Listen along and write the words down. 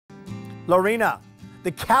Lorena,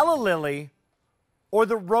 the Calla lily or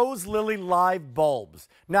the Roselily live bulbs.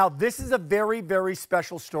 Now, this is a very, very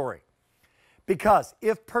special story because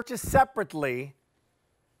if purchased separately,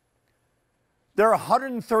 they're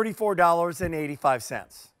 $134.85.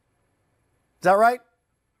 Is that right?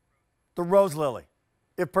 The Roselily,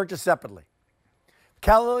 if purchased separately.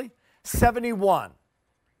 Calla lily, $71.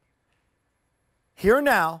 Here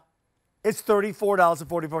now, it's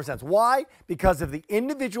 $34.44. Why? Because of the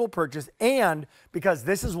individual purchase and because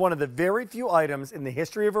this is one of the very few items in the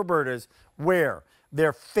history of Roberta's where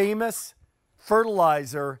their famous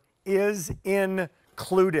fertilizer is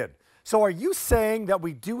included. So are you saying that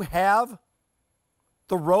we do have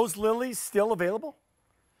the Roselilies still available?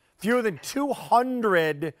 Fewer than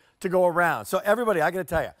 200 to go around. So everybody, I got to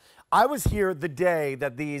tell you, I was here the day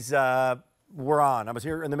that these were on. I was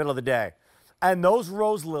here in the middle of the day. And those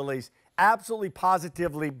Roselilies absolutely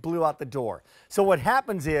positively blew out the door. So what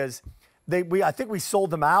happens is, I think we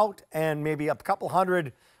sold them out and maybe a couple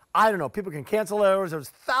hundred, I don't know, people can cancel orders. There's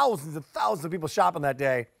thousands and thousands of people shopping that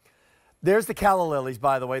day. There's the Calla lilies,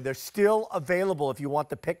 by the way. They're still available if you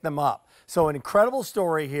want to pick them up. So an incredible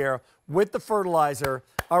story here with the fertilizer.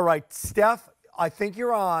 All right, Steph, I think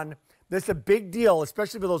you're on. This is a big deal,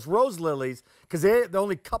 especially for those Roselilies, because they're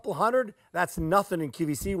only a couple hundred. That's nothing in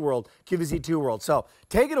QVC world, QVC2 world. So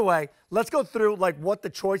take it away. Let's go through like what the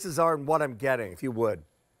choices are and what I'm getting, if you would.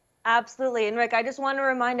 Absolutely. And Rick, I just want to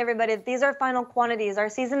remind everybody that these are final quantities. Our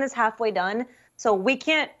season is halfway done, so we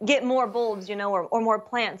can't get more bulbs, you know, or more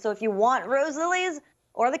plants. So if you want Roselilies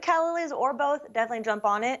or the Calla lilies or both, definitely jump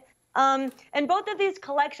on it. And both of these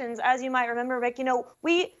collections, as you might remember, Rick, you know,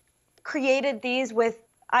 we created these with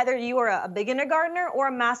either you are a beginner gardener or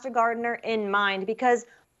a master gardener in mind, because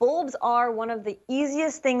bulbs are one of the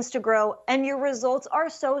easiest things to grow and your results are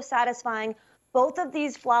so satisfying. Both of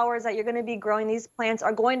these flowers that you're going to be growing, these plants,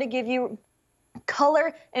 are going to give you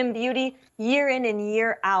color and beauty year in and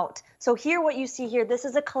year out. So here, what you see here, this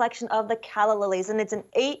is a collection of the Calla lilies, and it's an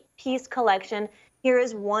 8-piece collection. Here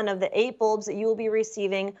is one of the 8 bulbs that you will be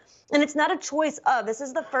receiving. And it's not a choice of. This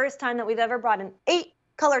is the first time that we've ever brought in 8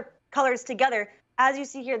 colors together. As you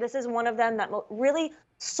see here, this is one of them that really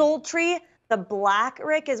sultry. The black,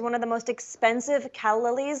 Rick, is one of the most expensive Calla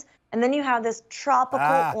lilies. And then you have this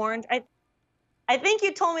tropical orange. I think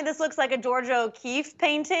you told me this looks like a Georgia O'Keeffe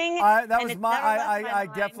painting. That was I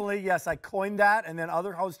definitely, yes, I coined that. And then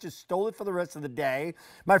other hosts just stole it for the rest of the day.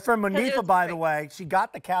 My friend Monifa, by the way, she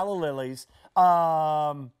got the Calla lilies.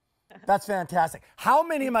 That's fantastic. How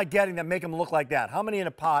many am I getting that make them look like that? How many in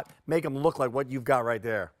a pot make them look like what you've got right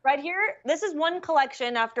there? Right here, this is one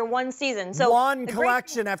collection after one season. So one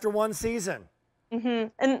collection after one season. And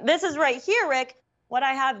this is right here, Rick, what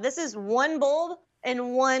I have. This is one bulb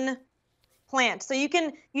and one plant. So you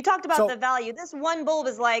talked about the value. This one bulb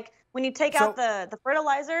is like when you take out the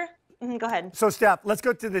fertilizer. Go ahead. So Steph, let's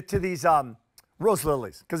go to these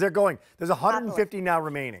Roselilies, because there's 150 now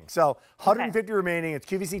remaining. So 150 remaining. It's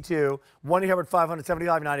QVC2,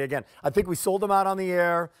 1-800-500-7590. Again, I think we sold them out on the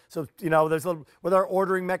air. So, you know, with our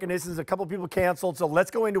ordering mechanisms, a couple people canceled. So let's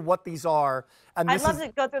go into what these are. And I'd love to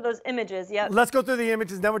go through those images. Yep. Let's go through the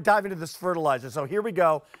images, and then we're diving into this fertilizer. So here we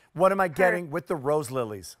go. What am I getting with the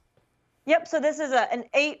Roselilies? Yep. So this is an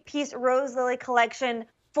 8-piece Roselily collection.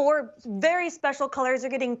 4 very special colors. You're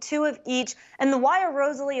getting 2 of each. And the why a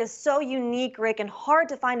Roselily is so unique, Rick, and hard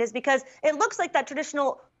to find is because it looks like that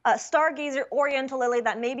traditional stargazer oriental lily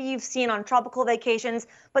that maybe you've seen on tropical vacations,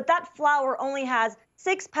 but that flower only has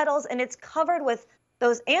 6 petals and it's covered with,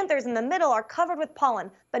 those anthers in the middle are covered with pollen.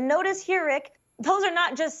 But notice here, Rick, those are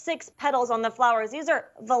not just 6 petals on the flowers. These are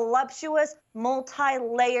voluptuous,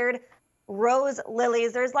 multi-layered rose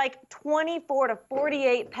lilies. There's like 24 to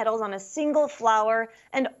 48 petals on a single flower.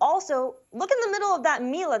 And also, look in the middle of that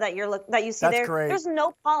Mila that you see there. Great. There's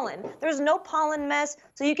no pollen. There's no pollen mess.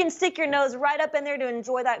 So you can stick your nose right up in there to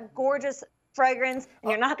enjoy that gorgeous fragrance.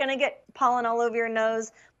 And you're not going to get pollen all over your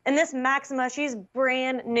nose. And this Maxima, she's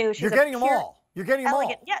brand new. She's You're getting them all. You're getting them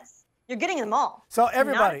all. Yes. You're getting them all. So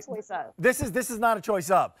everybody, not a choice of. This is not a choice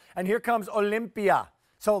of. And here comes Olympia.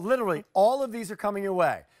 So literally, all of these are coming your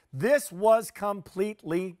way. This was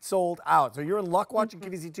completely sold out. So you're in luck watching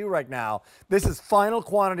QVC2 right now. This is final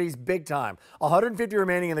quantities, big time. 150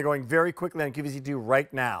 remaining, and they're going very quickly on QVC2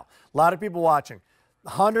 right now. A lot of people watching.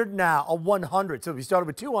 100 now, 100. So if you started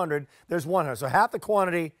with 200, there's 100. So half the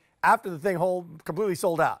quantity after the thing completely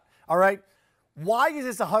sold out. All right? Why is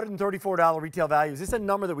this $134 retail value? Is this a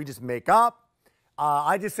number that we just make up?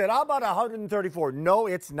 I just said, how about 134? No,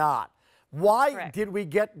 it's not. Why did we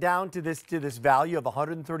get down to this value of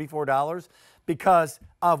 $134? Because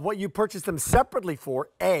of what you purchased them separately for,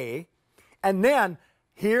 A, and then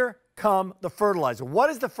here come the fertilizer. What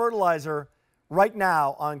is the fertilizer right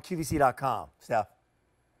now on QVC.com, Steph?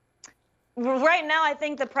 Right now, I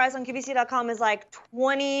think the price on QVC.com is like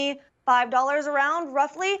 $25 around,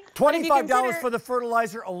 roughly. $25 for the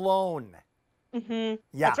fertilizer alone. Mm-hmm.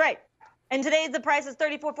 Yeah. That's right. And today the price is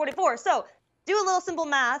 $34.44. So do a little simple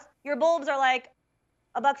math. Your bulbs are like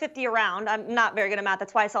 $1.50 around. I'm not very good at math.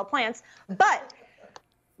 That's why I sell plants. But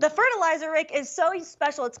the fertilizer, Rick, is so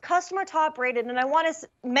special. It's customer top rated. And I want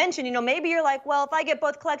to mention, maybe you're like, well, if I get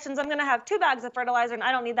both collections, I'm going to have 2 bags of fertilizer and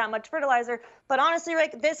I don't need that much fertilizer. But honestly,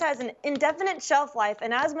 Rick, this has an indefinite shelf life.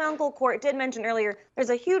 And as my Uncle Court did mention earlier, there's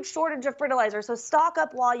a huge shortage of fertilizer. So stock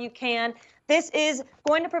up while you can. This is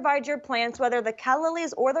going to provide your plants, whether the calla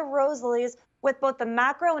lilies or the rose lilies, with both the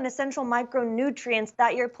macro and essential micronutrients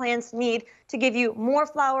that your plants need to give you more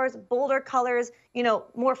flowers, bolder colors,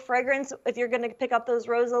 more fragrance if you're going to pick up those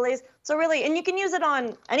rose lilies. So really, and you can use it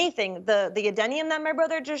on anything. The adenium that my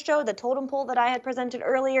brother just showed, the totem pole that I had presented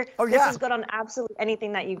earlier. Oh, yeah. This is good on absolutely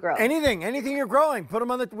anything that you grow. Anything you're growing. Put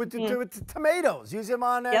them on with tomatoes. Use them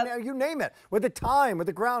on, you name it. With the thyme, with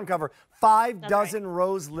the ground cover. 5 dozen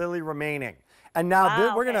rose lily remaining. And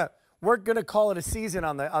now we're gonna call it a season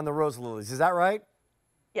on the rose lilies. Is that right?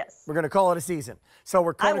 Yes. We're gonna call it a season. So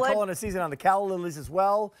we're kind of calling it a season on the calla lilies as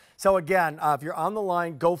well. So again, if you're on the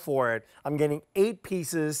line, go for it. I'm getting 8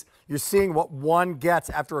 pieces. You're seeing what one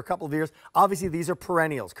gets after a couple of years. Obviously, these are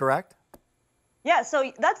perennials, correct? Yeah.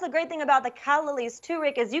 So that's the great thing about the calla lilies too,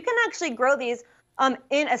 Rick, is you can actually grow these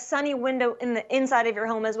in a sunny window in the inside of your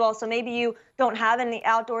home as well. So maybe you don't have any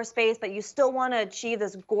outdoor space, but you still want to achieve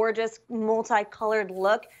this gorgeous multicolored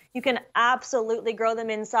look. You can absolutely grow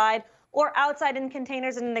them inside or outside in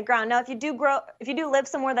containers and in the ground. Now, if you do live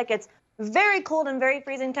somewhere that gets very cold and very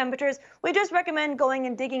freezing temperatures, we just recommend going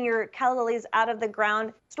and digging your calla lilies out of the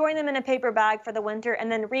ground, storing them in a paper bag for the winter,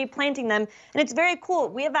 and then replanting them. And it's very cool.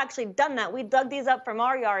 We have actually done that. We dug these up from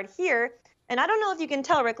our yard here. And I don't know if you can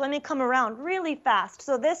tell, Rick, let me come around really fast.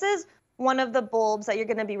 So this is one of the bulbs that you're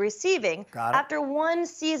going to be receiving. Got it. After one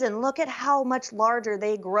season, look at how much larger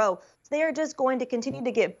they grow. So they are just going to continue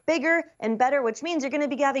to get bigger and better, which means you're going to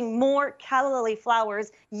be having more calla lily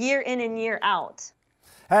flowers year in and year out.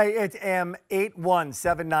 Hey, it's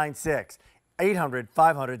M81796.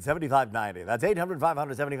 800-500-7590. That's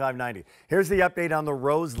 800-500-7590. Here's the update on the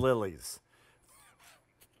rose lilies.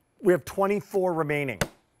 We have 24 remaining.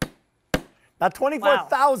 Not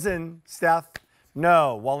 24,000, Steph.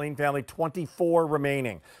 No, Walleen family, 24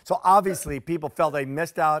 remaining. So obviously people felt they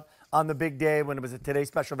missed out on the big day when it was a today's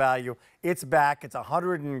special value. It's back. It's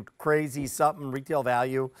 100 and crazy something retail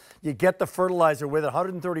value. You get the fertilizer with it,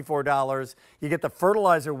 $134. You get the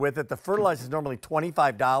fertilizer with it. The fertilizer is normally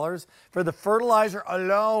 $25. For the fertilizer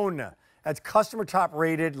alone, that's customer top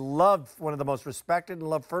rated, loved, one of the most respected and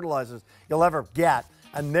loved fertilizers you'll ever get.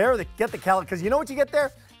 And there they get the calla, because you know what you get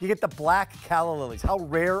there? You get the black calla lilies. How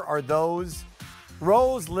rare are those?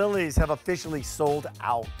 Rose lilies have officially sold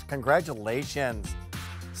out. Congratulations.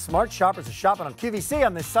 Smart shoppers are shopping on QVC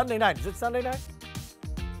on this Sunday night. Is it Sunday night?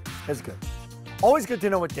 It's good. Always good to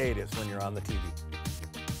know what day it is when you're on the TV.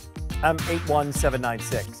 I'm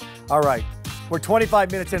 81796. All right. We're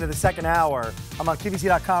 25 minutes into the second hour. I'm on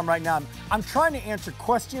QVC.com right now. I'm trying to answer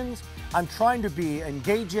questions. I'm trying to be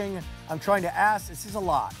engaging. I'm trying to ask. This is a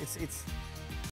lot. It's